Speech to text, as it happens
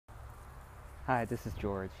Hi, this is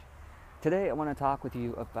George. Today I want to talk with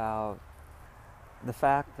you about the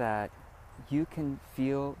fact that you can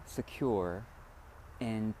feel secure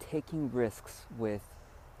in taking risks with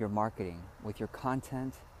your marketing, with your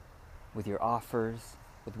content, with your offers,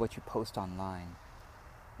 with what you post online.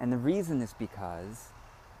 And the reason is because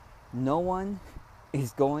no one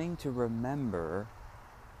is going to remember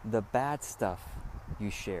the bad stuff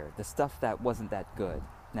you shared, the stuff that wasn't that good.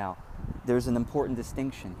 Now, there's an important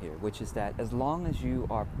distinction here, which is that as long as you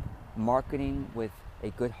are marketing with a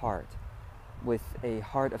good heart, with a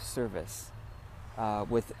heart of service,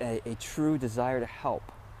 with a true desire to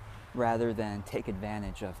help rather than take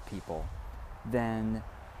advantage of people, then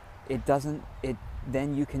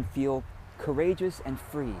then you can feel courageous and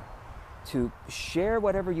free to share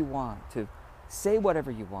whatever you want, to say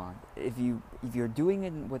whatever you want, if you're doing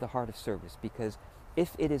it with a heart of service, because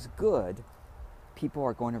if it is good, people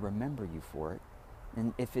are going to remember you for it.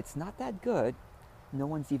 And if it's not that good, no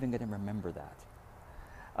one's even going to remember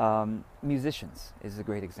that. Musicians is a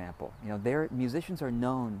great example. Musicians are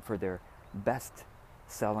known for their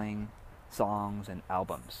best-selling songs and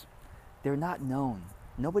albums. They're not known.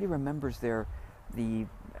 Nobody remembers the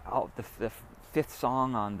fifth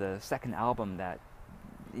song on the second album that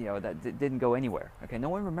didn't go anywhere. Okay, no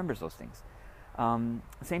one remembers those things.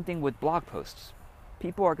 Same thing with blog posts.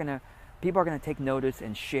 People are gonna take notice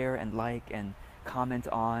and share and like and comment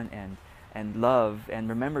on and love and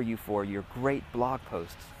remember you for your great blog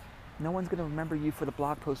posts. No one's gonna remember you for the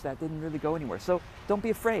blog post that didn't really go anywhere. So don't be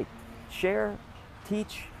afraid. Share,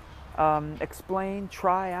 teach, explain,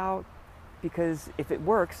 try out, because if it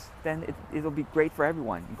works, then it'll be great for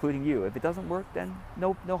everyone, including you. If it doesn't work, then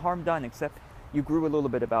no harm done, except you grew a little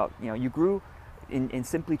bit you grew in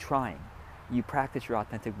simply trying. You practice your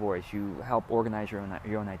authentic voice. You help organize your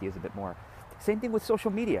own ideas a bit more. Same thing with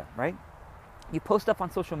social media, right? You post up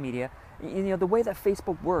on social media. The way that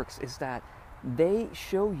Facebook works is that they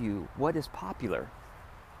show you what is popular.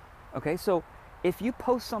 Okay, so if you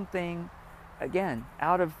post something, again,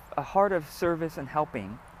 out of a heart of service and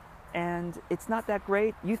helping, and it's not that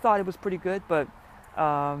great, you thought it was pretty good, but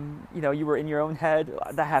you were in your own head.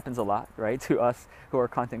 That happens a lot, right? To us who are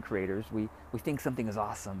content creators, we think something is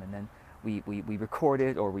awesome, and then we record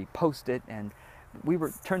it or we post it, and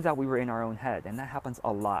turns out we were in our own head, and that happens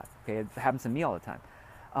a lot. Okay, it happens to me all the time.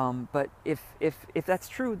 But if that's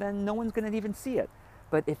true, then no one's going to even see it.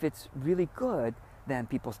 But if it's really good, then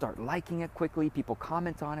people start liking it quickly, people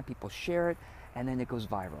comment on it, people share it, and then it goes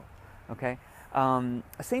viral. Okay.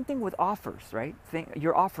 Same thing with offers, right?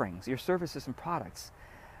 Your offerings, your services and products.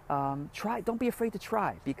 Don't be afraid to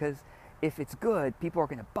try, because if it's good, people are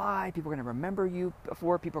going to buy, people are going to remember you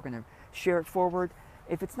for it, people are going to share it forward.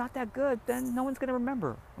 If it's not that good, then no one's going to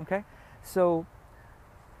remember, okay? So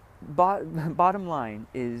bottom line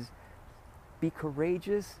is, be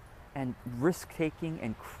courageous and risk-taking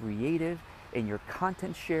and creative in your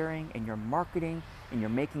content sharing, in your marketing, in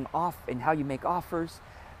how you make offers.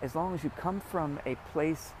 As long as you come from a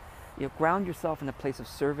place, ground yourself in a place of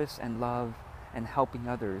service and love and helping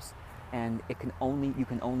others, and you can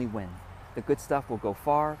only win. The good stuff will go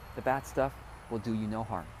far, the bad stuff will do you no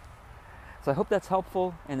harm. So I hope that's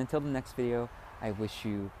helpful, and until the next video, I wish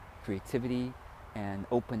you creativity and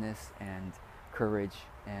openness and courage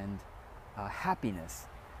and happiness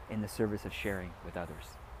in the service of sharing with others.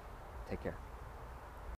 Take care.